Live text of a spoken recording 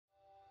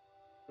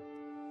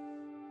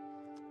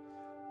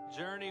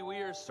Journey, we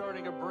are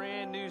starting a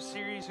brand new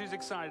series. Who's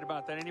excited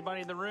about that?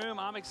 Anybody in the room?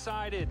 I'm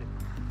excited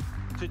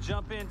to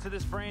jump into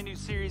this brand new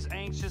series,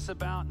 Anxious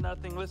About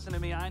Nothing. Listen to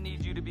me, I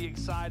need you to be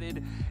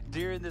excited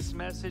during this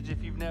message.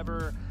 If you've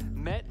never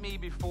met me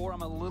before,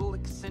 I'm a little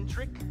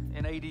eccentric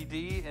in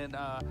ADD,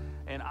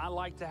 and I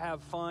like to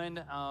have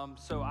fun.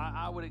 So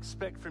I would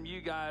expect from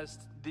you guys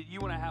that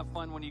you want to have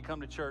fun when you come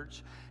to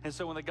church. And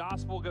so when the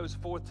gospel goes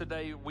forth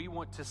today, we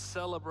want to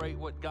celebrate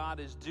what God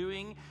is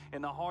doing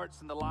in the hearts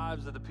and the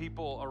lives of the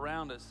people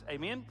around us.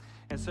 Amen?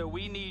 And so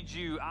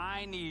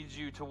I need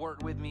you to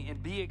work with me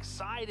and be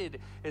excited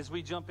as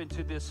we jump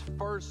into this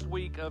first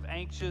week of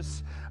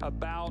Anxious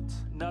About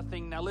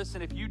Nothing. Now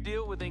listen, if you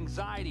deal with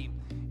anxiety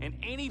in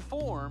any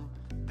form,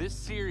 this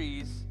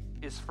series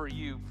is for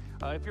you.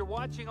 If you're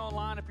watching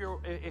online, if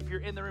you're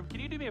in the room, can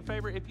you do me a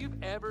favor? If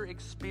you've ever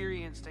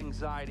experienced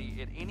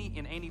anxiety in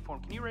any form,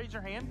 can you raise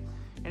your hand?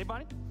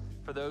 Anybody?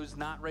 For those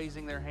not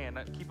raising their hand,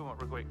 keep them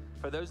up real quick.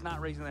 For those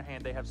not raising their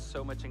hand, they have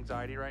so much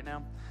anxiety right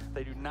now.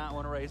 They do not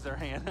want to raise their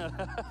hand.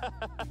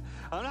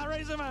 I'm not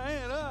raising my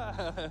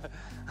hand.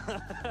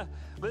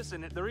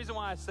 Listen, the reason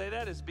why I say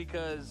that is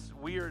because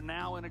we are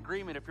now in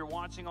agreement. If you're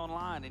watching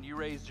online and you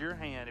raised your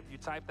hand, if you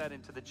type that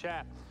into the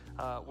chat,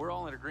 we're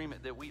all in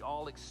agreement that we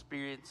all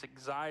experience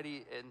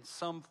anxiety in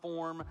some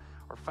form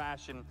or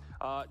fashion.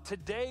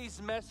 Today's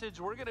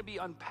message, we're going to be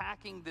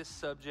unpacking this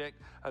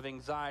subject of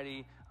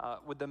anxiety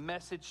with the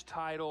message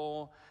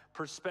title,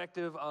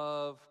 Perspective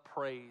of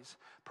Praise.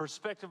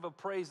 Perspective of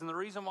Praise. And the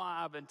reason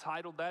why I've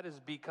entitled that is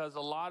because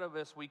a lot of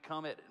us, we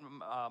come at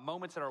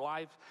moments in our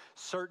life,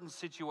 certain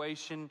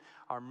situation,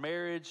 our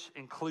marriage,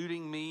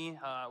 including me,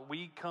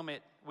 we come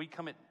at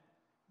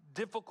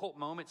difficult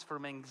moments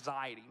from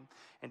anxiety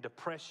and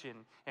depression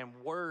and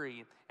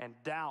worry and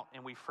doubt,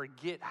 and we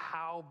forget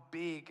how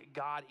big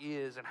God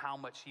is and how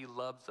much He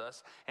loves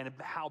us and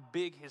how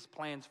big His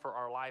plans for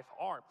our life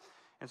are.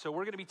 And so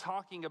we're going to be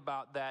talking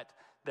about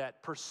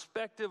that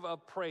perspective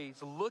of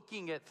praise,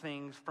 looking at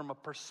things from a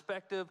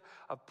perspective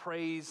of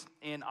praise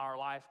in our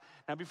life.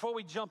 Now, before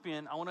we jump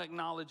in, I want to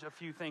acknowledge a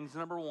few things.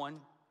 Number one,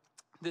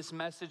 this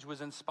message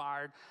was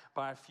inspired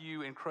by a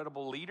few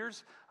incredible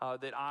leaders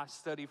that I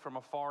study from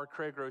afar.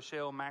 Craig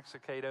Rochelle, Max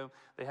Lucado.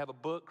 They have a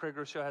book. Craig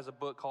Rochelle has a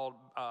book called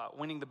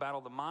Winning the Battle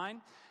of the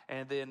Mind.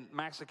 And then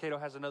Max Lucado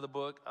has another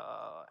book,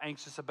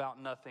 Anxious About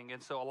Nothing.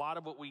 And so a lot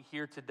of what we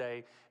hear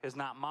today is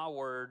not my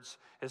words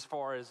as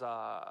far as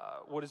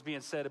what is being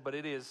said, but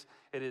it is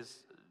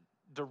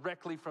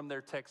directly from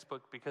their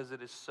textbook because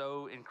it is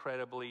so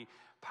incredibly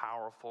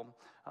powerful.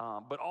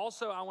 But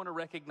also I want to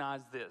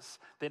recognize this,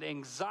 that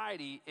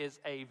anxiety is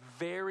a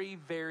very,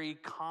 very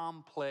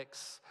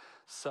complex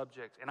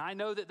subject. And I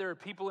know that there are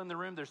people in the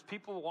room, there's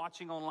people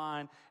watching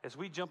online. As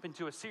we jump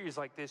into a series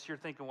like this, you're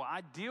thinking, well,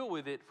 I deal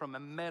with it from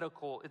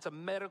it's a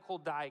medical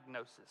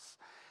diagnosis.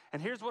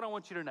 And here's what I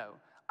want you to know.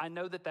 I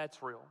know that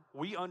that's real.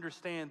 We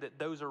understand that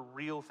those are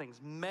real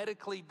things,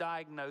 medically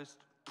diagnosed,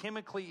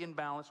 chemically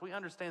imbalanced. We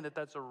understand that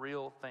that's a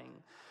real thing.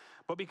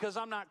 But because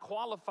I'm not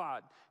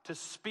qualified to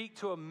speak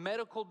to a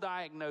medical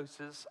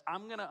diagnosis,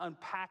 I'm going to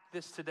unpack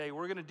this today.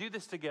 We're going to do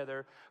this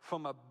together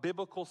from a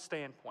biblical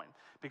standpoint.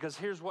 Because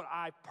here's what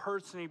I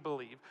personally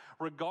believe.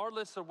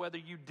 Regardless of whether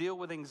you deal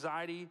with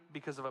anxiety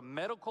because of a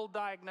medical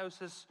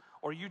diagnosis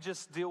or you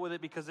just deal with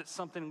it because it's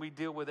something we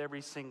deal with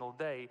every single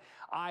day,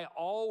 I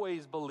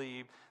always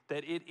believe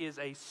that it is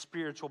a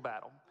spiritual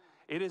battle.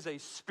 It is a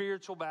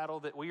spiritual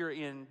battle that we are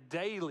in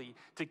daily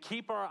to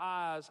keep our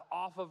eyes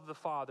off of the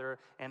Father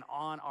and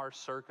on our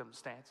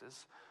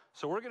circumstances.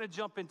 So we're going to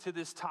jump into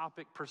this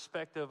topic,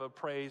 perspective of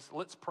praise.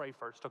 Let's pray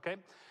first, okay?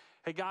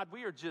 Hey, God,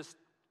 we are just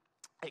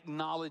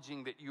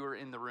acknowledging that you are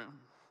in the room.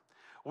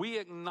 We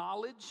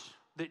acknowledge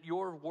that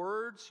your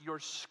words, your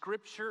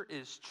scripture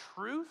is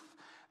truth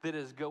that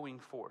is going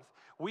forth.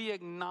 We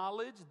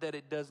acknowledge that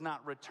it does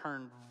not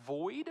return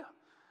void,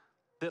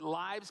 that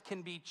lives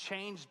can be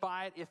changed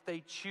by it if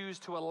they choose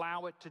to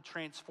allow it to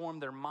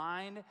transform their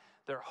mind,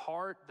 their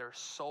heart, their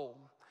soul.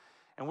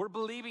 And we're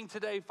believing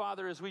today,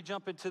 Father, as we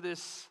jump into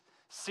this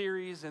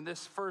series and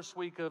this first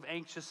week of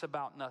Anxious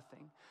About Nothing,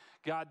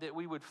 God, that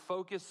we would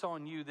focus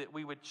on you, that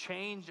we would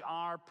change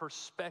our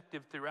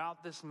perspective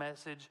throughout this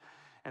message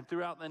and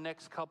throughout the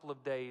next couple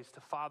of days to,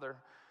 Father,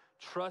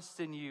 trust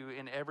in you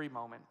in every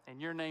moment.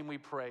 In your name we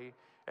pray.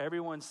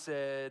 Everyone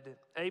said,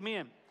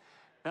 amen.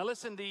 Now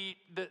listen,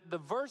 the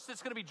verse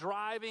that's going to be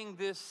driving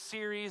this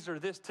series or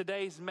this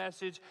today's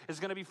message is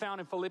going to be found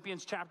in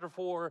Philippians chapter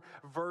 4,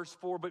 verse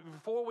 4. But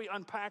before we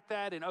unpack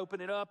that and open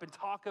it up and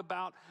talk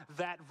about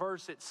that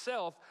verse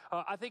itself,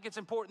 I think it's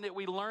important that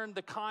we learn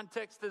the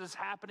context that is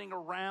happening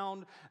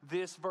around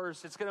this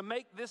verse. It's going to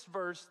make this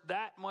verse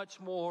that much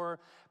more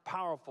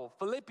powerful.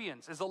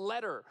 Philippians is a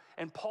letter,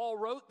 and Paul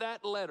wrote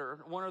that letter.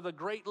 One of the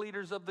great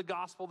leaders of the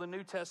gospel, the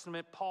New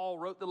Testament, Paul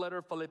wrote the letter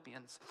of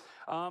Philippians.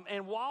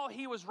 And while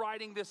he was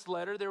writing this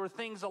letter, there were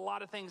a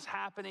lot of things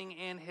happening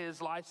in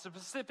his life.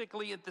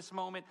 Specifically at this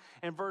moment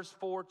in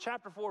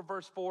chapter 4,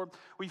 verse 4,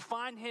 we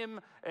find him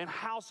in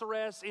house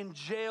arrest, in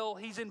jail.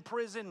 He's in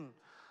prison.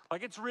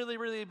 Like, it's really,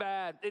 really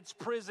bad. It's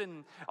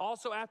prison.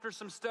 Also, after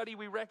some study,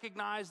 we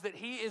recognize that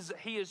he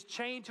is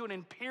chained to an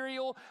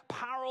imperial,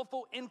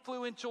 powerful,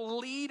 influential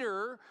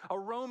leader, a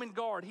Roman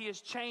guard. He is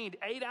chained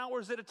 8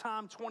 hours at a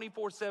time,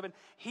 24/7.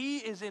 He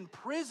is in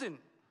prison.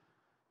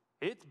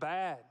 It's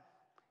bad.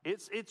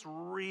 It's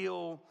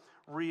real,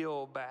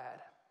 real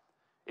bad.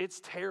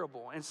 It's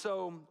terrible. And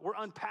so we're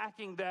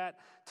unpacking that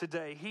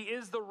today. He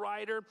is the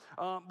writer,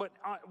 but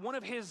one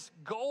of his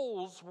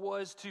goals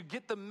was to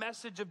get the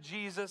message of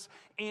Jesus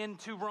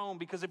into Rome,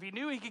 because if he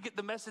knew he could get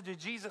the message of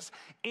Jesus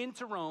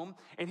into Rome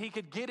and he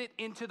could get it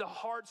into the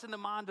hearts and the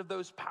mind of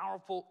those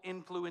powerful,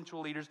 influential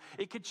leaders,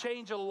 it could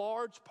change a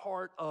large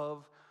part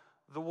of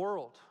the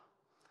world.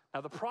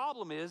 Now, the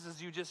problem is,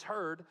 as you just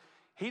heard,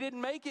 he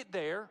didn't make it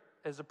there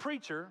as a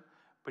preacher,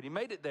 but he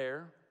made it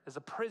there as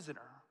a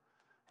prisoner.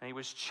 And he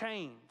was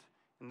chained,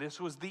 and this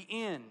was the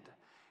end.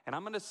 And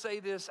I'm going to say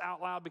this out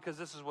loud because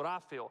this is what I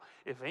feel.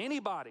 If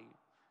anybody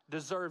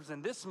deserves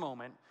in this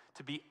moment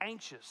to be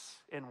anxious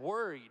and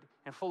worried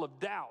and full of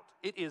doubt,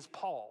 it is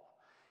Paul.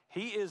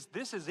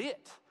 This is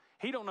it.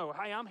 He don't know,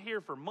 hey, I'm here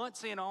for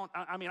months in on.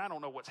 I mean, I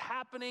don't know what's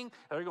happening.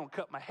 Are they going to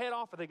cut my head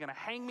off? Are they going to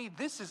hang me?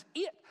 This is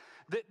it.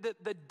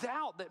 The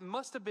doubt that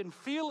must have been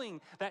feeling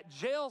that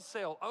jail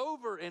cell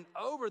over and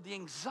over, the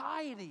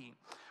anxiety.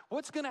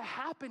 What's going to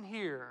happen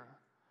here?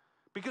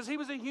 Because he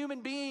was a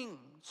human being.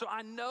 So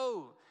I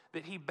know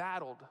that he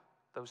battled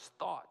those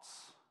thoughts.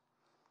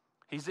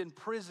 He's in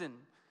prison.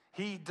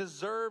 He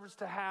deserves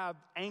to have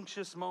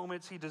anxious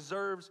moments. He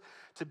deserves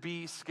to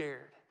be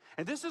scared.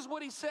 And this is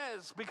what he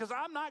says, because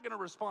I'm not going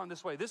to respond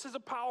this way. This is a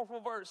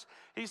powerful verse.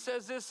 He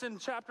says this in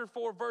chapter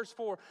 4, verse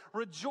 4.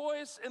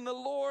 Rejoice in the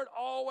Lord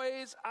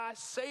always. I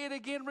say it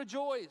again,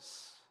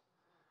 rejoice.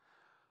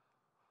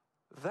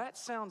 That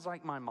sounds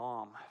like my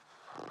mom.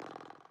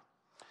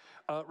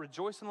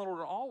 Rejoice in the Lord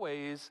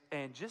always,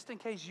 and just in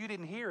case you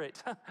didn't hear it,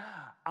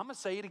 I'm going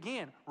to say it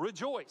again,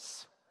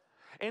 rejoice.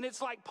 And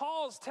it's like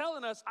Paul's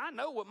telling us, I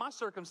know what my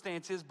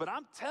circumstance is, but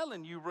I'm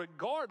telling you,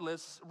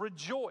 regardless,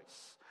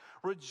 rejoice.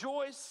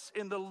 Rejoice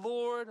in the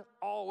Lord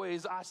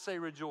always, I say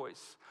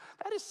rejoice.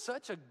 That is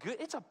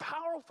it's a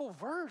powerful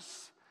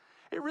verse.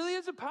 It really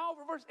is a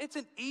powerful verse. It's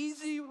an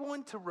easy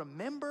one to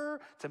remember,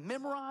 to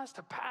memorize,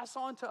 to pass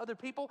on to other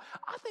people.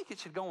 I think it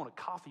should go on a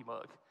coffee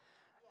mug.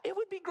 It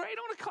would be great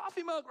on a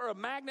coffee mug or a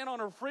magnet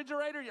on a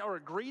refrigerator or a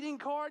greeting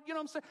card. You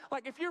know what I'm saying?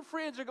 Like, if your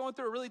friends are going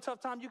through a really tough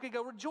time, you can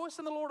go, rejoice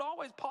in the Lord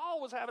always. Paul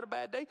was having a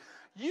bad day.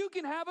 You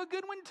can have a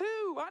good one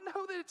too. I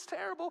know that it's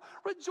terrible.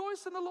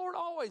 Rejoice in the Lord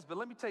always. But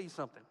let me tell you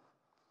something.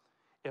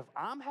 If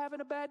I'm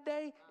having a bad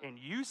day and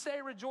you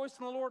say rejoice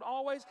in the Lord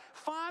always,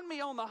 find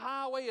me on the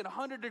highway at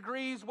 100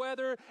 degrees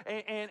weather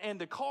and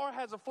the car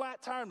has a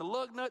flat tire and the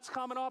lug nut's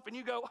coming off and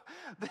you go,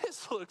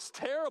 this looks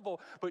terrible,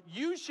 but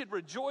you should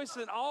rejoice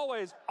in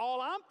always.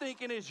 All I'm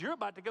thinking is you're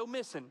about to go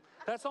missing.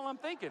 That's all I'm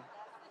thinking.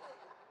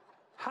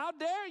 How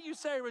dare you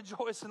say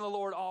rejoice in the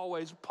Lord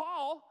always?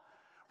 Paul,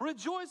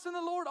 rejoice in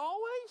the Lord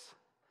always?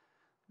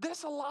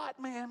 That's a lot,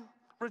 man.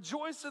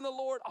 Rejoice in the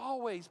Lord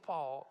always,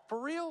 Paul. For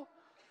real?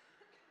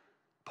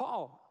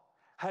 Paul,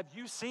 have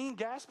you seen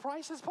gas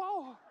prices,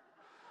 Paul?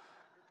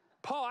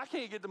 Paul, I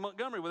can't get to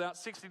Montgomery without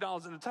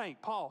 $60 in the tank.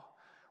 Paul,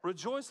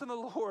 rejoice in the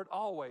Lord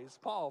always.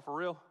 Paul, for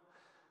real?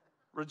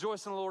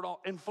 Rejoice in the Lord.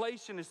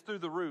 Inflation is through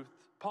the roof.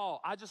 Paul,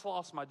 I just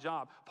lost my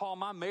job. Paul,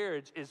 my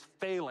marriage is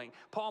failing.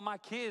 Paul, my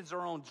kids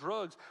are on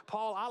drugs.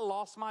 Paul, I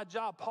lost my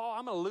job. Paul,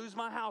 I'm going to lose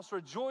my house.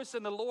 Rejoice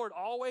in the Lord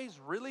always.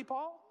 Really,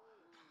 Paul?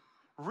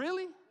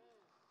 Really?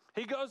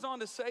 He goes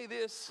on to say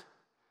this.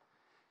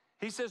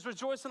 He says,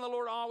 rejoice in the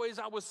Lord always.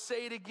 I will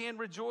say it again,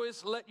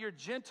 rejoice. Let your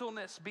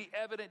gentleness be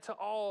evident to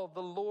all.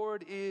 The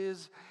Lord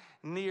is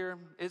near.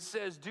 It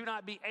says, do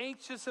not be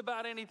anxious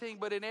about anything,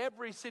 but in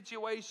every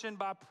situation,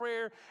 by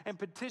prayer and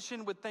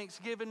petition with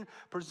thanksgiving,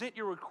 present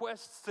your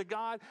requests to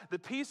God. The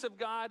peace of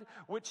God,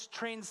 which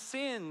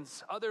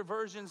transcends, other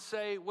versions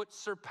say, which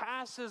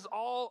surpasses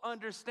all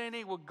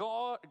understanding, will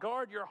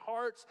guard your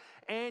hearts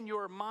and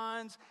your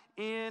minds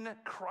in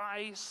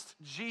Christ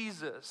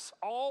Jesus.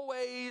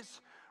 Always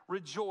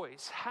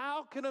rejoice.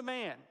 How can a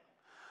man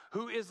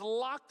who is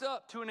locked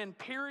up to an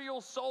imperial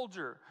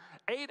soldier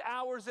 8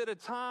 hours at a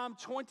time,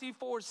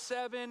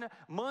 24/7,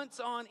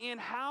 months on end,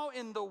 how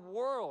in the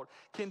world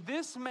can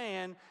this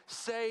man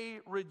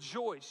say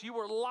rejoice? You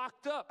are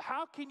locked up.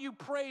 How can you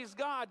praise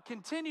God,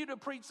 continue to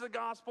preach the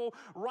gospel,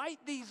 write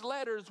these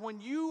letters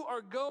when you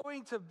are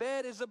going to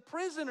bed as a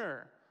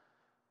prisoner?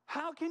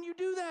 How can you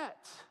do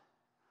that?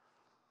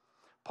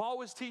 Paul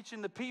was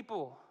teaching the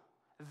people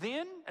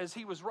then, as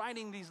he was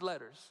writing these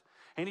letters,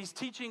 and he's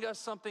teaching us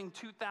something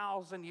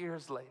 2,000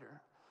 years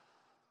later.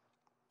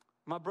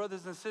 My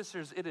brothers and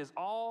sisters, it is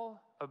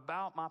all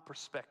about my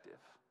perspective,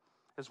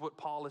 is what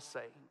Paul is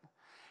saying.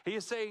 He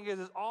is saying it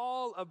is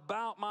all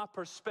about my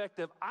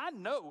perspective. I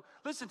know,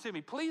 listen to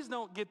me, please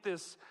don't get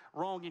this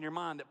wrong in your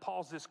mind that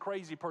Paul's this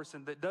crazy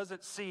person that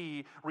doesn't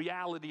see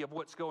reality of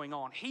what's going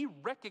on. He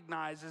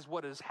recognizes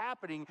what is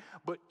happening,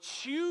 but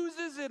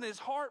chooses in his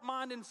heart,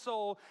 mind, and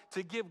soul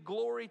to give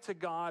glory to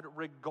God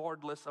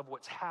regardless of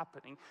what's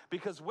happening.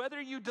 Because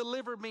whether you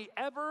delivered me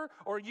ever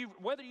or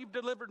whether you've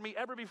delivered me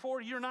ever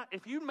before, you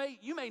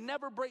may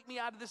never break me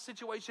out of this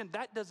situation.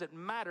 That doesn't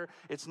matter.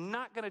 It's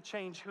not going to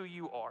change who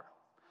you are.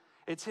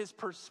 It's his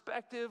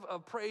perspective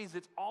of praise.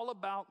 It's all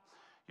about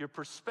your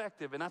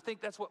perspective. And I think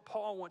that's what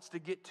Paul wants to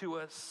get to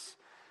us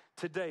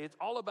today. It's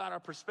all about our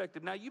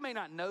perspective. Now, you may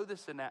not know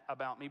this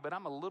about me, but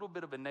I'm a little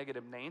bit of a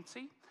negative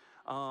Nancy.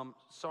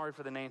 Sorry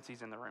for the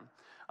Nancys in the room.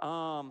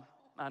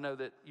 I know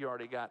that you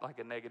already got like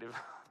a negative,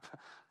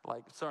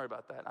 sorry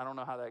about that. I don't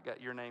know how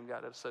your name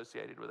got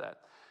associated with that.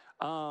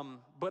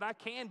 But I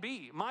can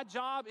be. My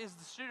job is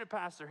the student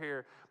pastor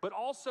here, but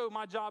also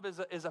my job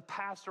as a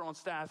pastor on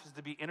staff is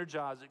to be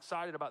energized,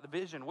 excited about the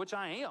vision, which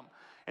I am.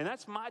 And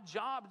that's my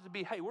job to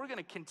be, hey, we're going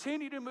to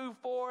continue to move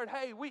forward.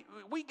 Hey,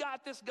 we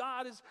got this.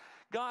 God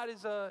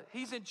is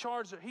he's in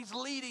charge. He's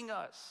leading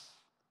us.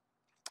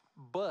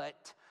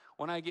 But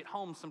when I get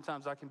home,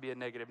 sometimes I can be a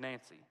negative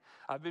Nancy.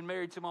 I've been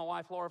married to my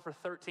wife, Laura, for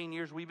 13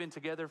 years. We've been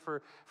together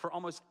for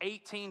almost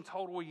 18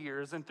 total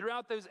years. And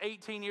throughout those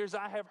 18 years,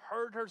 I have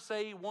heard her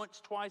say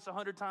once, twice,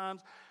 100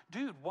 times,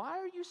 dude, why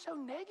are you so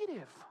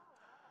negative?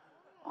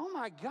 Oh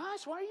my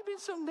gosh, why are you being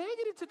so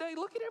negative today?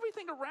 Look at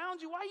everything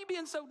around you. Why are you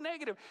being so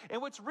negative?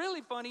 And what's really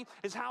funny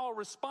is how I'll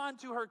respond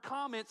to her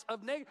comments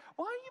of negative.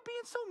 Why are you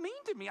being so mean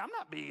to me? I'm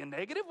not being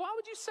negative. Why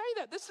would you say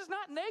that? This is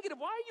not negative.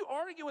 Why are you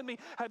arguing with me?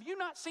 Have you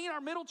not seen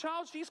our middle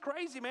child? She's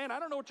crazy, man. I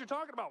don't know what you're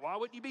talking about. Why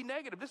wouldn't you be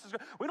negative?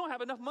 We don't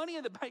have enough money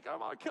in the bank. Oh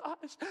my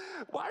gosh.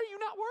 Why are you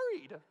not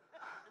worried?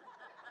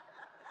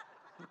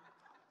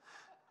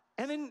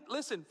 And then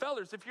listen,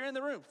 fellas, if you're in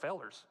the room,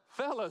 fellas.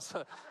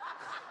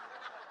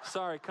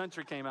 Sorry,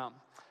 country came out.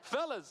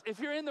 Fellas, if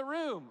you're in the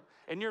room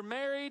and you're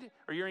married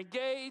or you're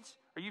engaged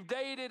or you've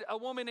dated a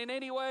woman in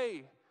any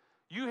way,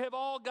 you have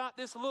all got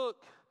this look.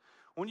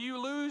 When you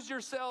lose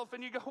yourself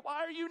and you go,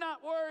 why are you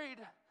not worried?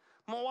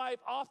 My wife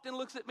often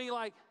looks at me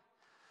like,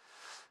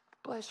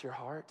 bless your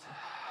heart.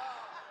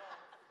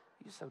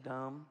 You're so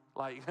dumb.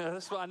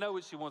 That's what I know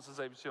what she wants to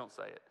say, but she don't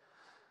say it.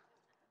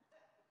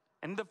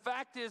 And the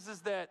fact is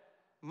that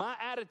my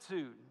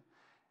attitude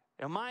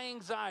and my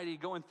anxiety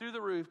going through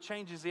the roof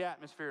changes the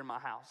atmosphere in my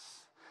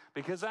house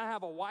because I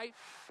have a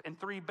wife and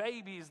 3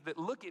 babies that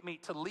look at me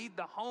to lead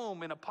the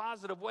home in a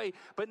positive way,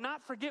 but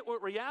not forget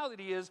what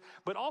reality is,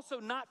 but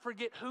also not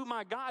forget who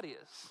my God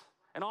is.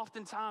 And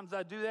oftentimes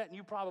I do that, and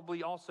you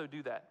probably also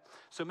do that.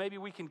 So maybe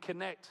we can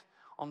connect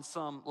on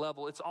some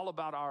level. It's all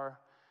about our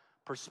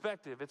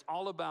perspective. It's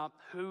all about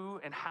who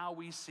and how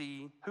we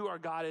see who our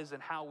God is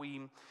and how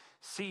we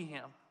see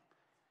him.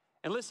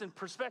 And listen,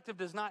 perspective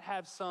does not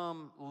have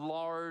some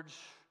large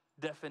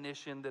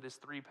definition that is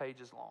 3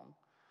 pages long.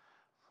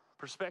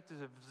 Perspective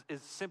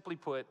is simply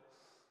put,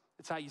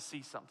 it's how you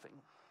see something.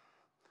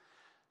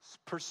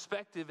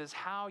 Perspective is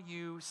how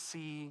you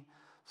see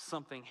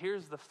something.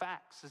 Here's the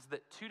facts, is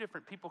that 2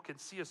 different people can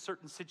see a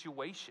certain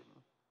situation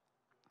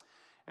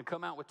and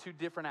come out with 2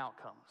 different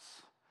outcomes,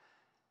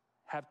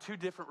 have 2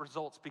 different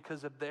results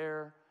because of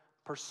their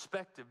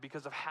perspective,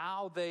 because of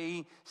how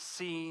they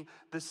see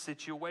the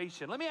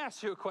situation. Let me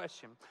ask you a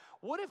question.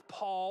 What if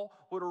Paul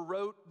would have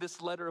wrote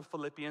this letter of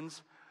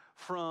Philippians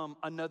from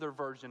another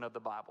version of the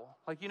Bible?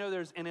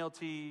 There's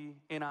NLT,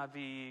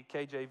 NIV,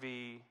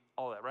 KJV,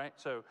 all that, right?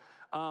 So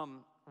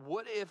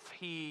what if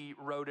he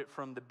wrote it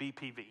from the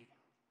BPV?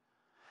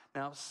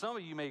 Now, some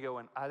of you may go,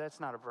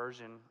 that's not a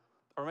version,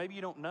 or maybe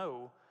you don't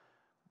know,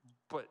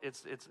 but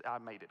I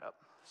made it up,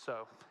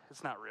 so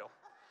it's not real.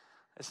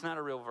 It's not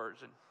a real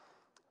version.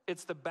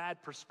 It's the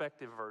bad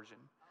perspective version.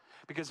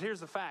 Because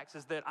here's the facts,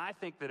 is that I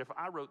think that if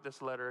I wrote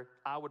this letter,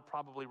 I would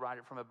probably write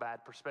it from a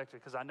bad perspective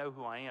because I know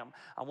who I am.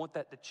 I want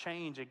that to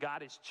change, and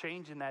God is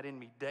changing that in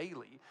me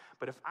daily.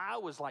 But if I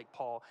was like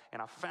Paul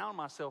and I found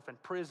myself in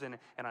prison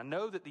and I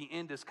know that the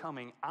end is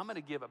coming, I'm going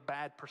to give a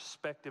bad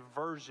perspective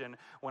version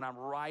when I'm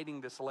writing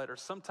this letter.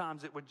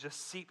 Sometimes it would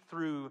just seep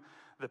through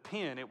the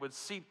pen. It would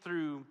seep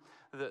through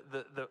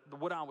the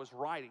what I was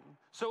writing.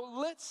 So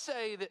let's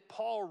say that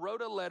Paul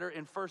wrote a letter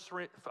in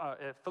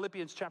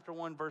Philippians chapter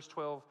 1, verse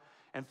 12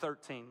 and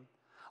 13.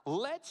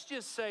 Let's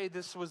just say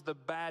this was the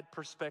bad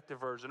perspective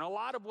version. A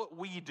lot of what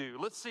we do.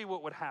 Let's see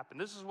what would happen.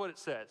 This is what it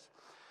says.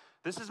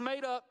 This is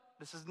made up.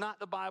 This is not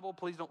the Bible.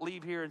 Please don't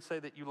leave here and say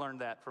that you learned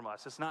that from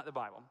us. It's not the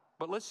Bible.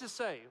 But let's just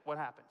say what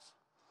happens.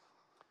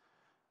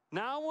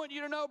 Now I want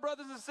you to know,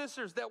 brothers and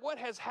sisters, that what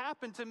has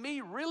happened to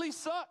me really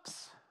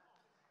sucks.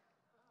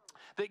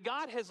 That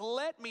God has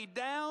let me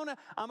down.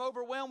 I'm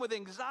overwhelmed with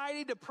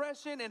anxiety,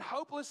 depression, and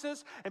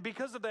hopelessness. And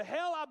because of the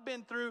hell I've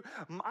been through,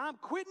 I'm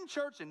quitting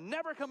church and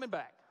never coming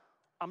back.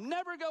 I'm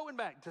never going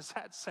back. Does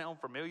that sound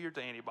familiar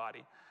to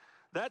anybody?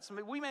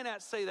 We may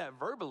not say that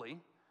verbally,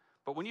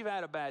 but when you've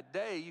had a bad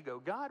day, you go,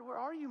 God, where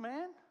are you,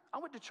 man? I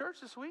went to church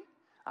this week.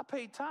 I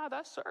paid tithe.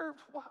 I served.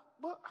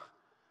 What?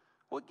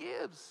 what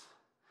gives?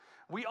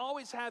 We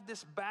always have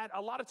this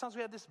a lot of times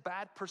we have this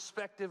bad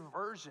perspective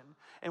version.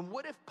 And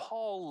what if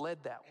Paul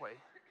led that way?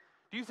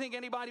 Do you think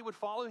anybody would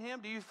follow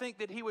him? Do you think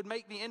that he would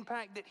make the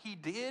impact that he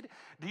did?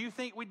 Do you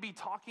think we'd be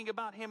talking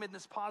about him in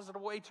this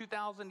positive way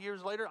 2,000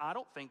 years later? I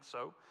don't think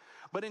so.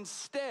 But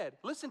instead,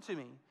 listen to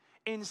me.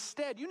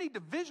 Instead, you need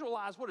to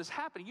visualize what is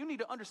happening. You need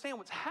to understand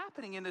what's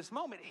happening in this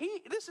moment.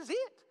 This is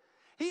it.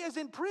 He is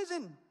in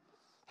prison.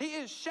 He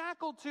is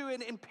shackled to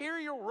an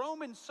imperial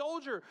Roman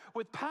soldier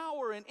with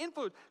power and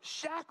influence.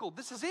 Shackled.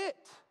 This is it.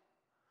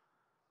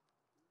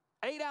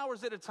 8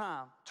 hours at a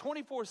time,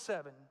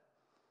 24/7.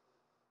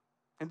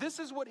 And this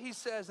is what he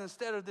says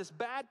instead of this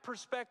bad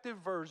perspective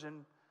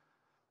version.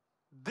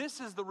 This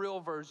is the real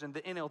version,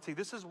 the NLT.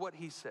 This is what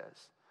he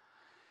says.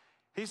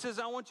 He says,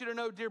 I want you to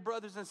know, dear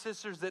brothers and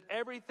sisters, that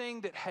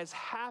everything that has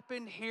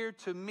happened here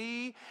to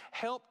me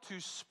helped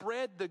to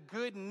spread the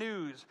good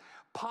news.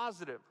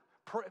 Positive.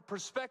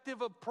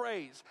 Perspective of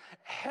praise.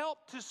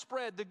 Help to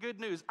spread the good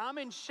news. I'm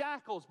in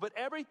shackles, but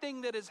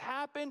everything that has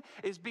happened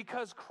is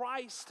because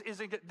Christ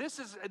is this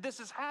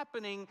is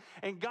happening,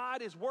 and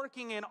God is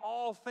working in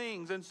all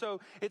things. And so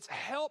it's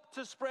help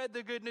to spread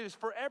the good news.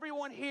 For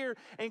everyone here,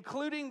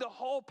 including the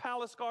whole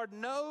palace guard,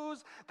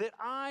 knows that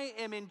I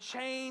am in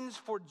chains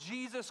for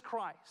Jesus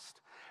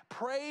Christ.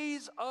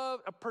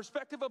 A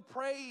perspective of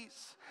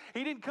praise.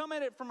 He didn't come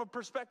at it from a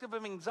perspective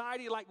of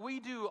anxiety like we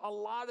do a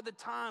lot of the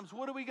times.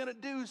 What are we going to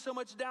do? So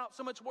much doubt,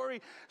 so much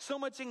worry, so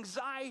much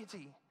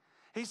anxiety.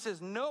 He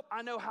says, nope,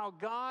 I know how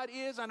God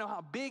is. I know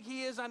how big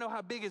he is. I know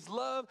how big his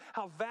love,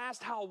 how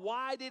vast, how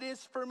wide it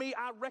is for me.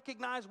 I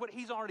recognize what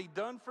he's already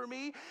done for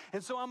me.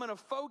 And so I'm going to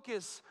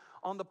focus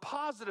on the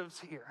positives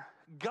here.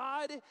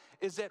 God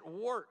is at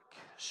work.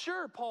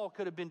 Sure, Paul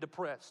could have been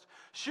depressed.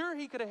 Sure,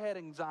 he could have had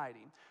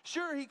anxiety.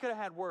 Sure, he could have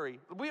had worry.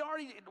 We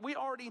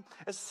already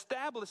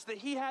established that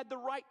he had the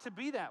right to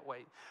be that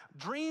way.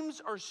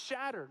 Dreams are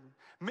shattered.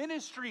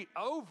 Ministry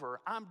over.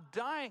 I'm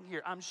dying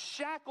here. I'm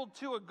shackled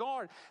to a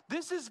guard.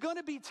 This is going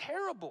to be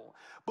terrible.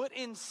 But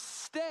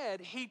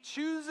instead, he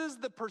chooses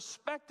the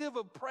perspective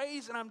of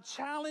praise, and I'm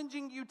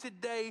challenging you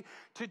today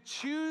to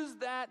choose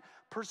that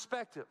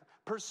perspective.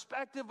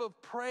 Perspective of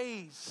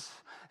praise.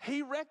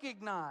 He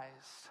recognized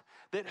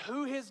that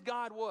who his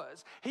God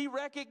was. He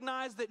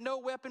recognized that no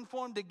weapon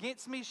formed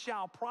against me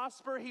shall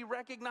prosper. He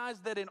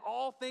recognized that in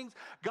all things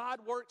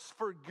God works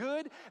for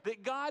good,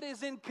 that God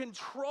is in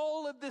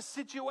control of this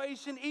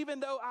situation, even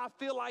though I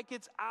feel like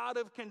it's out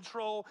of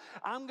control.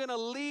 I'm going to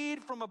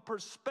lead from a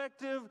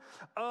perspective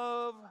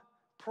of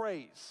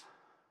praise.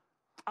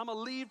 I'm going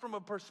to lead from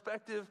a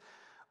perspective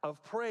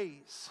of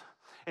praise.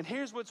 And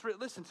here's what's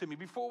written. Listen to me.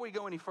 Before we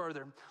go any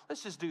further,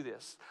 let's just do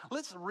this.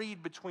 Let's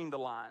read between the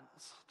lines.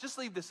 Just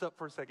leave this up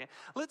for a second.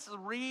 Let's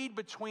read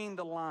between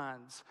the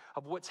lines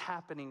of what's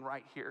happening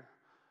right here.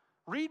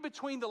 Read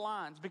between the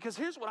lines, because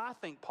here's what I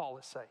think Paul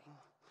is saying.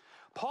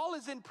 Paul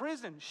is in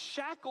prison,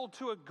 shackled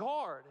to a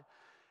guard.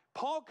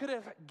 Paul could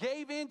have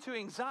gave in to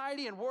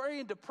anxiety and worry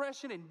and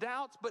depression and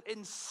doubts, but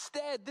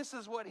instead, this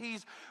is what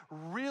he's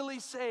really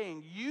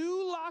saying.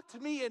 You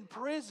locked me in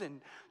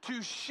prison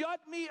to shut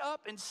me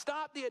up and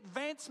stop the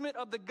advancement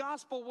of the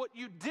gospel. What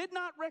you did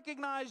not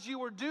recognize you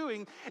were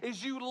doing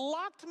is you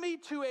locked me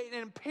to an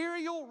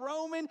imperial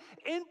Roman,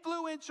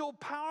 influential,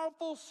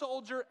 powerful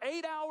soldier,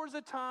 8 hours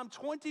a time,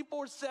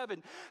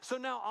 24/7. So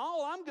now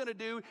all I'm going to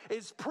do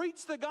is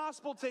preach the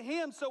gospel to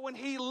him. So when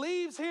he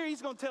leaves here,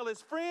 he's going to tell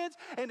his friends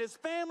and his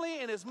family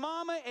and his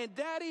mama and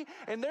daddy,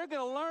 and they're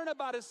going to learn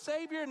about a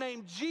Savior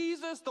named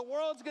Jesus. The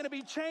world's going to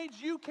be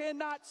changed. You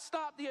cannot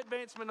stop the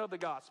advancement of the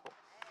gospel.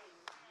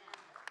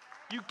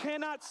 You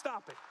cannot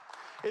stop it.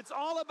 It's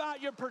all about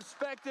your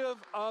perspective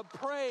of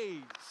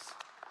praise.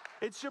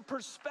 It's your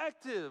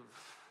perspective.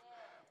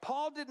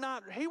 Paul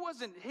he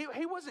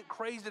wasn't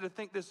crazy to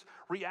think this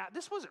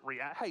wasn't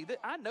reality. Hey,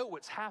 I know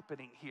what's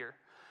happening here,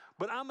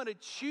 but I'm going to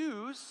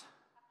choose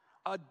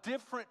a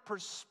different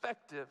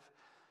perspective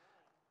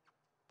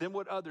than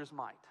what others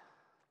might.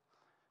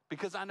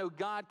 Because I know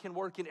God can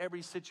work in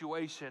every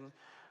situation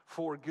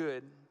for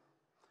good.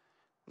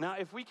 Now,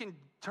 if we can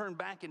turn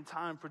back in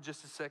time for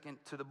just a second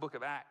to the book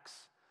of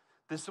Acts,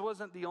 this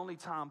wasn't the only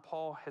time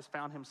Paul has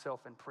found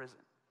himself in prison.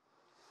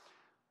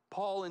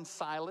 Paul and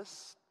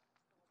Silas,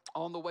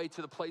 on the way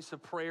to the place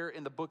of prayer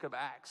in the book of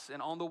Acts, and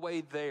on the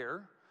way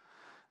there,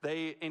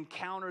 they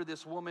encounter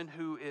this woman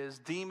who is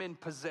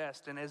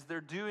demon-possessed, and as they're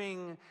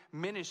doing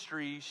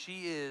ministry,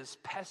 she is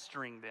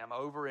pestering them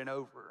over and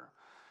over.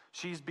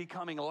 She's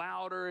becoming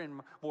louder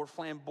and more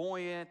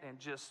flamboyant and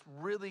just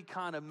really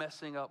kind of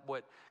messing up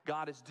what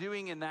God is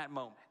doing in that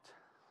moment.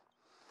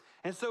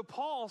 And so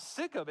Paul,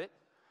 sick of it,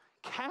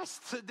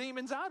 casts the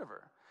demons out of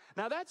her.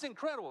 Now that's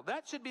incredible.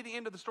 That should be the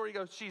end of the story. He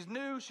goes, she's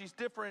new, she's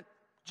different,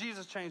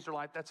 Jesus changed her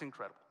life. That's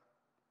incredible.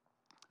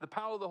 The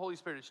power of the Holy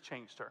Spirit has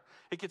changed her.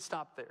 It could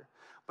stop there.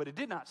 But it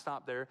did not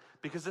stop there,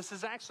 because this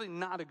is actually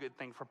not a good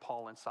thing for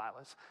Paul and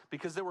Silas.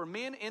 Because there were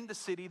men in the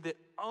city that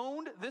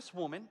owned this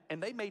woman,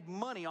 and they made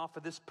money off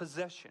of this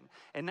possession.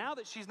 And now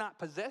that she's not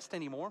possessed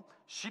anymore,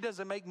 she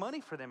doesn't make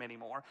money for them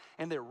anymore.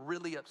 And they're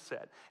really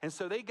upset. And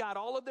so they got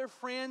all of their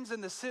friends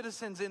and the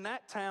citizens in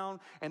that town,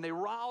 and they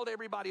riled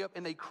everybody up,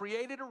 and they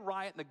created a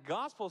riot. And the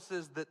gospel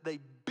says that they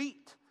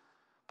beat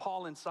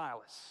Paul and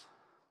Silas.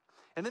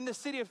 And then the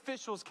city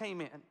officials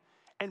came in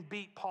and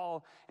beat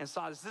Paul and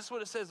Silas. This is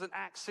what it says in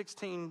Acts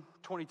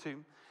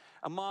 16:22.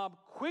 A mob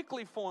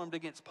quickly formed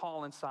against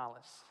Paul and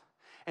Silas,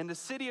 and the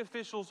city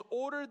officials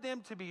ordered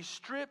them to be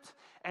stripped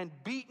and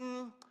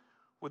beaten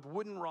with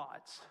wooden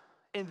rods.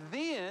 And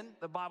then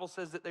the Bible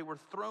says that they were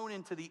thrown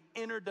into the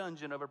inner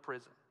dungeon of a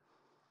prison.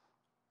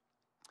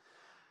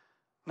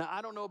 Now,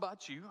 I don't know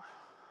about you,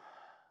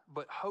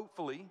 but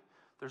hopefully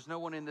there's no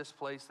one in this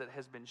place that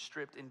has been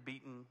stripped and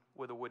beaten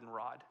with a wooden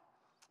rod.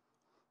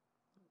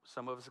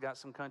 Some of us got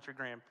some country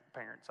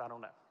grandparents, I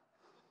don't know.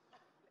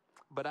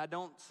 But I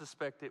don't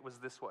suspect it was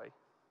this way,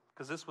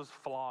 because this was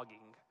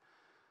flogging.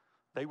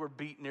 They were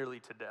beat nearly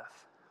to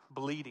death,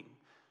 bleeding,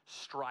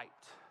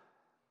 striped.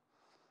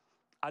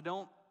 I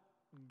don't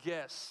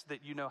guess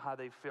that you know how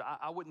they feel.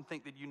 I wouldn't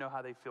think that you know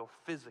how they feel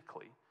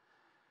physically,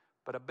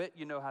 but I bet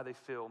you know how they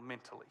feel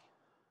mentally.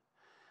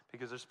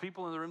 Because there's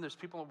people in the room, there's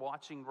people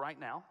watching right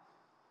now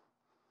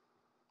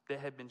that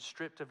have been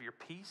stripped of your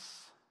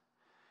peace.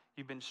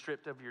 You've been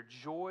stripped of your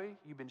joy.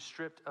 You've been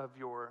stripped of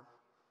your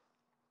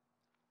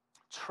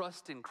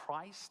trust in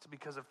Christ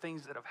because of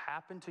things that have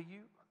happened to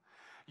you.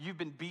 You've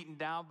been beaten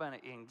down by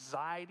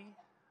anxiety,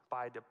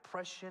 by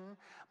depression,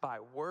 by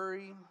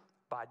worry,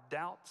 by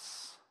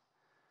doubts.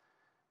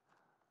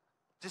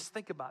 Just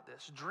think about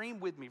this. Dream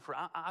with me.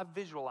 I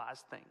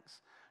visualize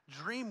things.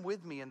 Dream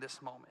with me in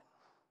this moment.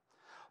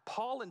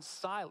 Paul and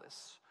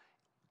Silas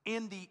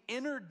in the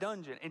inner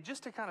dungeon, and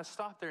just to kind of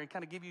stop there and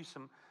kind of give you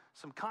some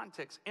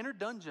context, inner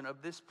dungeon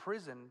of this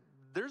prison,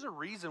 there's a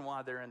reason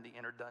why they're in the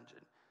inner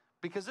dungeon.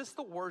 Because it's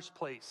the worst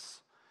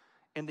place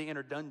in the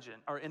inner dungeon,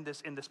 or in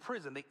this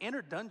prison. The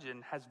inner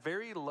dungeon has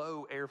very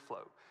low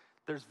airflow.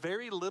 There's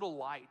very little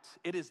light.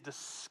 It is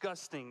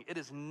disgusting. It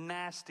is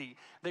nasty.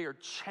 They are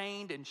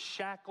chained and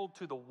shackled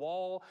to the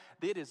wall.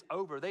 It is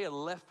over. They are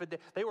left for dead.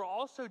 They were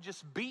also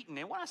just beaten.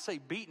 And when I say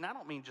beaten, I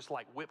don't mean just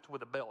like whipped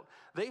with a belt.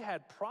 They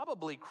had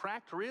probably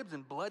cracked ribs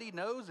and bloody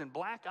nose and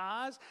black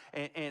eyes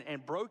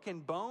and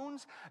broken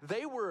bones.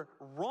 They were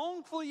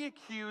wrongfully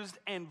accused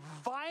and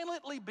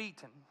violently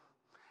beaten.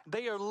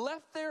 They are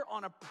left there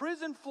on a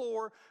prison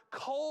floor,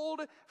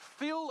 cold,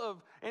 full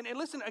of, and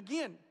listen,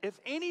 again, if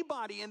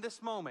anybody in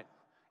this moment,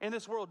 in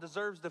this world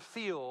deserves to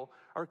feel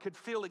or could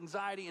feel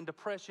anxiety and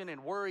depression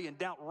and worry and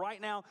doubt right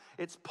now,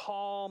 it's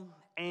Paul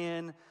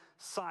and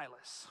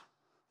Silas.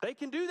 They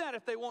can do that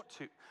if they want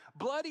to.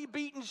 Bloody,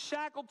 beaten,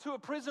 shackled to a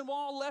prison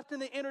wall, left in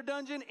the inner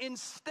dungeon.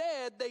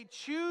 Instead, they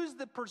choose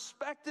the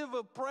perspective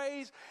of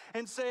praise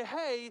and say,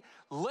 hey,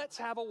 let's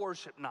have a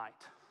worship night.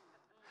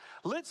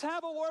 Let's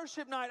have a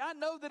worship night. I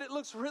know that it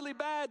looks really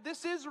bad.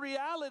 This is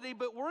reality,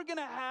 but we're going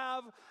to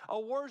have a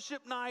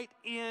worship night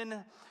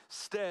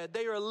instead.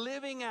 They are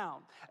living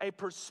out a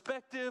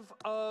perspective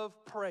of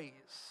praise.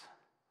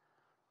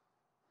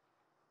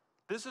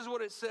 This is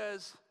what it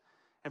says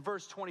in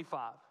verse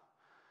 25.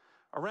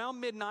 Around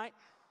midnight,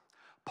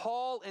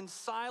 Paul and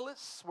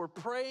Silas were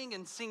praying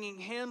and singing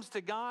hymns to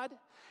God,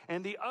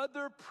 and the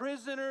other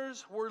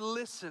prisoners were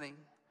listening.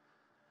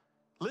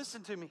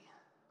 Listen to me.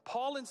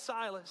 Paul and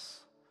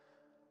Silas,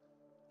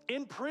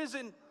 in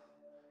prison,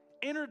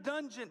 inner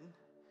dungeon,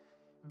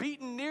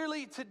 beaten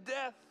nearly to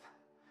death.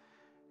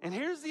 And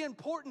here's the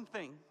important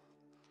thing.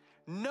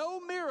 No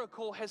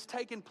miracle has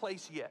taken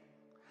place yet.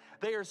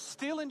 They are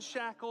still in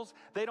shackles.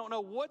 They don't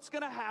know what's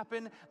going to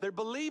happen. They're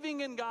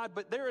believing in God,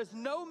 but there is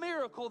no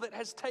miracle that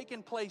has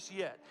taken place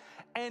yet.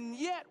 And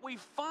yet we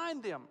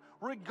find them,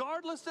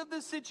 regardless of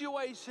the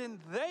situation,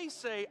 they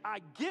say, I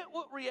get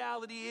what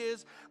reality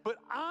is, but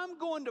I'm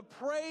going to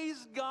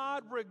praise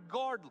God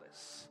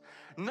regardless.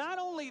 Not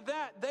only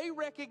that, they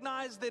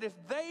recognize that if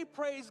they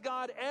praise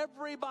God,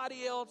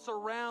 everybody else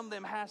around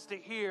them has to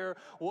hear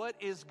what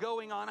is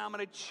going on. I'm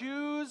going to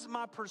choose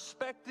my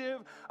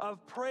perspective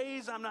of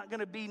praise. I'm not going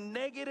to be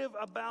negative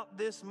about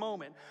this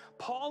moment.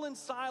 Paul and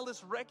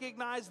Silas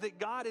recognize that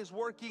God is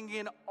working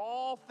in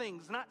all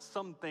things, not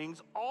some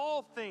things,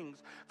 all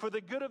things for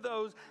the good of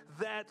those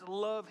that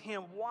love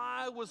him.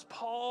 Why was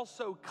Paul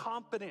so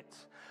confident?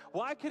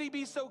 Why could he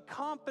be so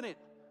confident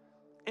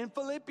in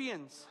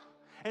Philippians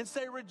and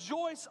say,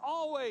 rejoice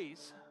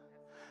always?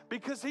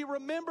 Because he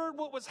remembered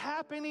what was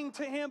happening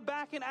to him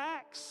back in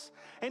Acts.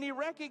 And he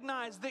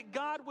recognized that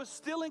God was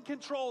still in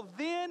control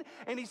then,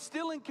 and he's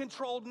still in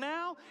control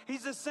now.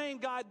 He's the same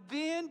God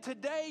then,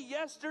 today,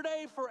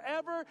 yesterday,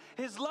 forever.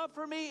 His love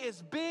for me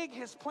is big.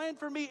 His plan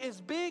for me is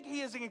big.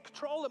 He is in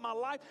control of my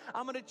life.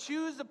 I'm going to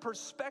choose the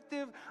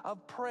perspective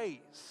of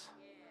praise.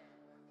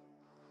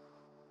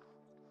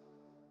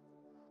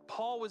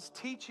 Paul was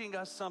teaching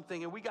us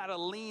something, and we got to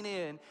lean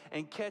in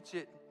and catch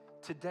it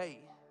today.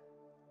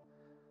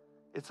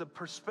 It's a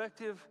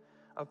perspective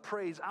of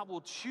praise. I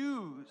will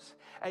choose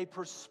a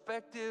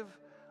perspective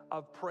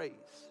of praise.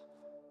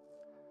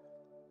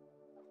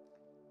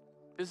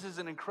 This is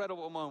an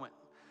incredible moment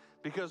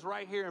because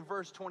right here in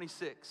verse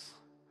 26,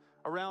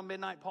 around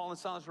midnight, Paul and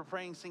Silas were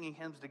praying, singing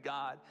hymns to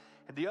God,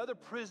 and the other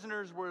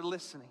prisoners were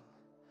listening.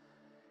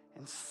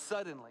 And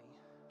suddenly,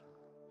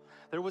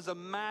 there was a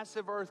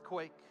massive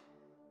earthquake.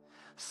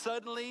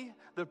 Suddenly,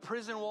 the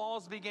prison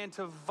walls began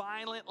to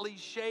violently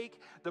shake.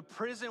 The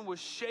prison was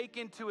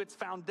shaken to its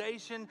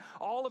foundation.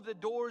 All of the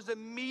doors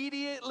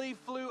immediately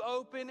flew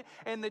open,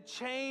 and the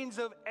chains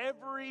of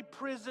every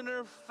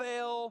prisoner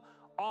fell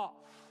off.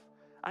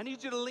 I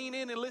need you to lean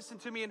in and listen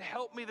to me and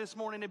help me this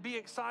morning and be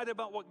excited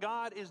about what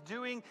God is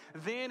doing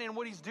then and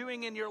what He's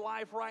doing in your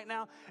life right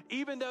now,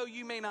 even though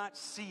you may not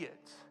see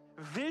it.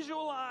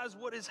 Visualize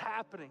what is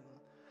happening.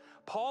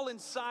 Paul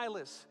and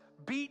Silas,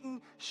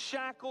 beaten,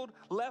 shackled,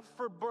 left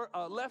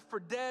for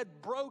dead,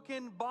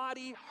 broken,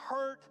 body,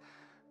 hurt.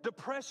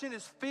 Depression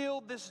has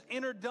filled this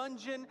inner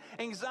dungeon.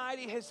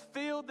 Anxiety has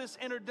filled this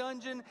inner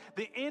dungeon.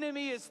 The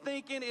enemy is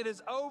thinking it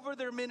is over.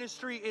 Their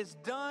ministry is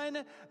done.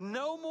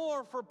 No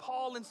more for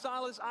Paul and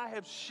Silas. I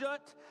have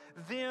shut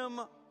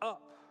them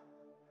up.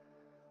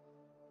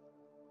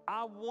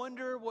 I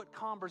wonder what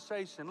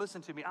conversation,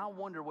 listen to me, I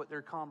wonder what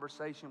their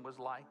conversation was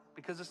like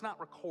because it's not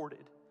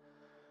recorded.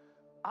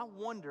 I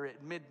wonder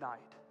at midnight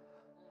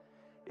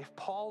if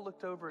Paul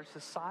looked over to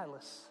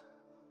Silas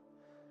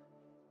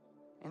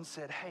and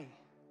said, hey,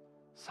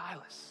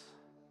 Silas,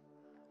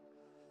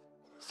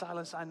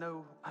 I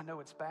know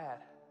it's bad,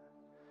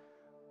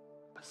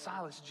 but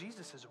Silas,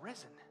 Jesus is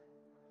risen.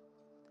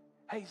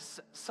 Hey,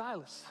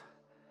 Silas,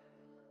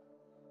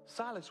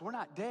 we're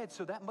not dead,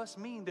 so that must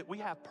mean that we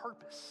have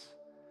purpose.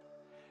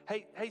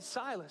 Hey,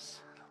 Silas,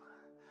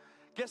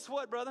 guess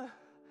what, brother?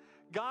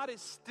 God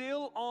is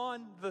still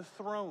on the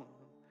throne.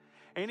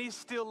 And He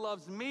still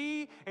loves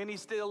me, and He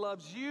still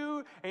loves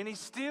you, and He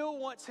still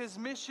wants His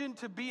mission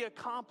to be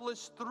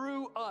accomplished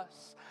through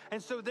us. And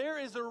so there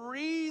is a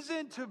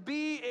reason to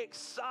be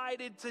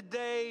excited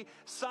today,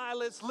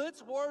 Silas.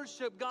 Let's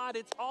worship God.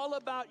 It's all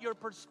about your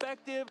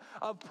perspective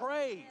of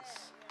praise.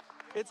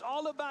 It's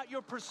all about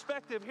your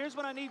perspective. Here's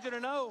what I need you to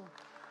know.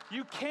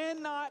 You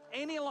can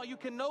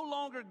no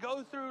longer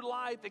go through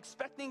life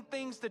expecting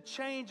things to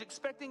change,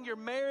 expecting your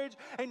marriage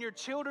and your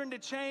children to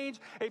change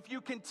if you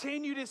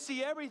continue to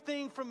see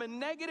everything from a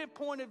negative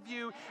point of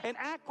view and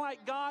act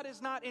like God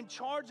is not in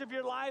charge of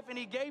your life and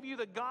He gave you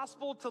the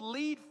gospel to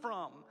lead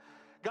from.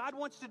 God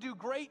wants to do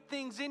great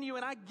things in you,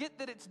 and I get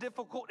that it's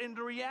difficult. And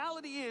the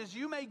reality is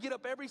you may get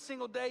up every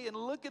single day and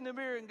look in the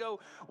mirror and go,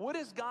 what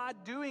is God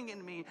doing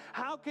in me?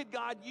 How could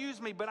God use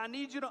me? But I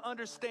need you to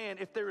understand,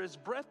 if there is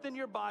breath in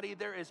your body,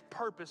 there is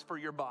purpose for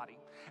your body.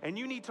 And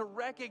you need to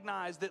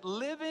recognize that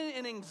living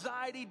in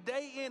anxiety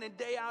day in and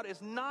day out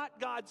is not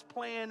God's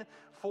plan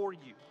for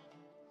you.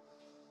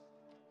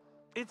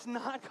 It's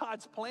not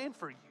God's plan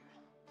for you.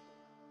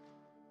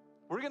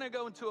 We're going to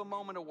go into a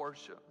moment of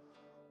worship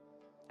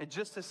in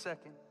just a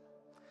second.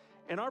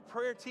 And our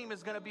prayer team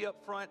is going to be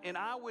up front, and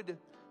I would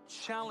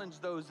challenge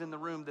those in the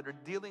room that are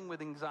dealing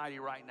with anxiety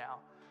right now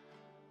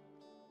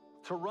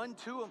to run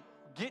to them,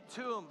 get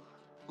to them,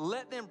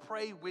 let them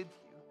pray with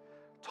you,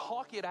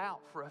 talk it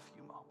out for a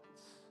few moments.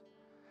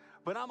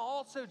 But I'm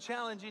also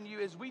challenging you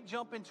as we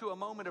jump into a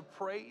moment of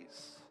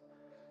praise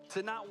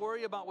to not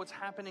worry about what's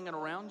happening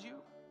around you,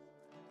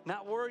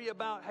 not worry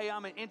about, hey,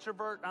 I'm an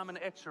introvert, I'm an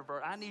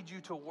extrovert. I need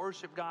you to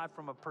worship God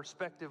from a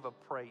perspective of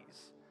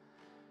praise,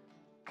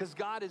 because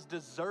God is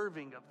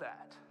deserving of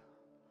that.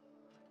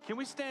 Can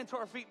we stand to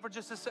our feet for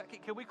just a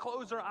second? Can we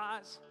close our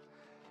eyes?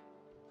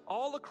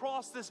 All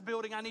across this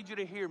building, I need you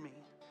to hear me.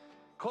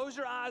 Close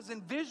your eyes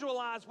and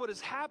visualize what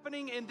is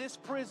happening in this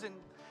prison.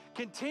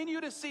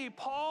 Continue to see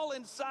Paul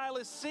and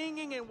Silas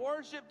singing and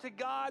worship to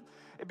God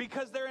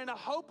because they're in a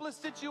hopeless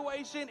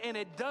situation, and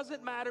it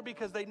doesn't matter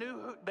because they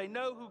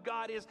know who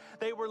God is.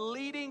 They were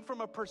leading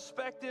from a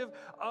perspective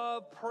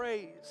of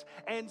praise.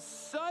 And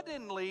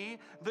suddenly,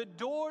 the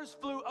doors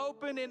flew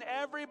open and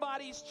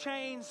everybody's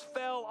chains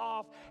fell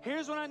off.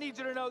 Here's what I need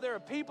you to know. There are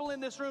people in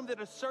this room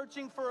that are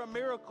searching for a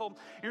miracle.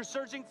 You're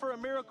searching for a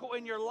miracle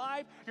in your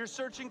life. You're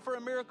searching for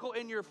a miracle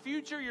in your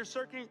future. You're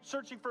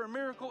searching for a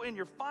miracle in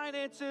your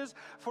finances,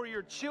 for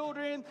your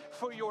children,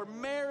 for your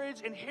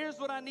marriage. And here's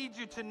what I need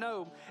you to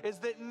know is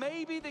that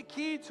maybe the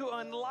key to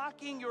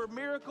unlocking your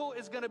miracle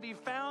is going to be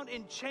found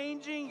in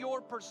changing your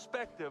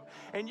perspective.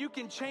 And you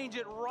can change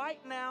it right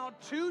now,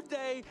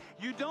 today.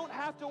 You don't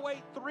have to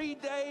wait 3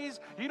 days.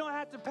 You don't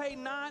have to pay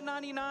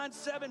 $9.99,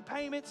 7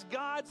 payments.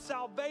 God's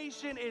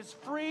salvation is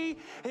free.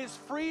 His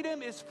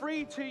freedom is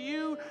free to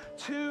you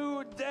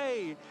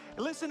today.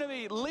 Listen to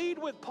me. Lead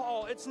with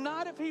Paul. It's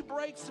not if he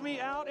breaks me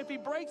out. If he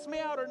breaks me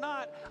out or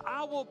not,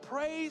 I will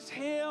praise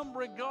Him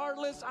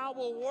regardless. I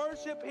will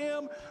worship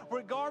Him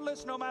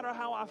regardless, no matter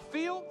how I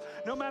feel,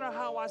 no matter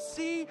how I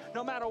see,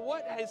 no matter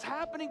what is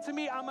happening to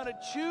me. I'm going to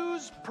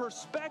choose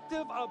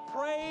perspective of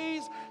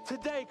praise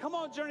today. Come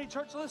on, Journey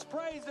Church, let's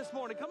praise this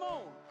morning. Come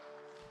on.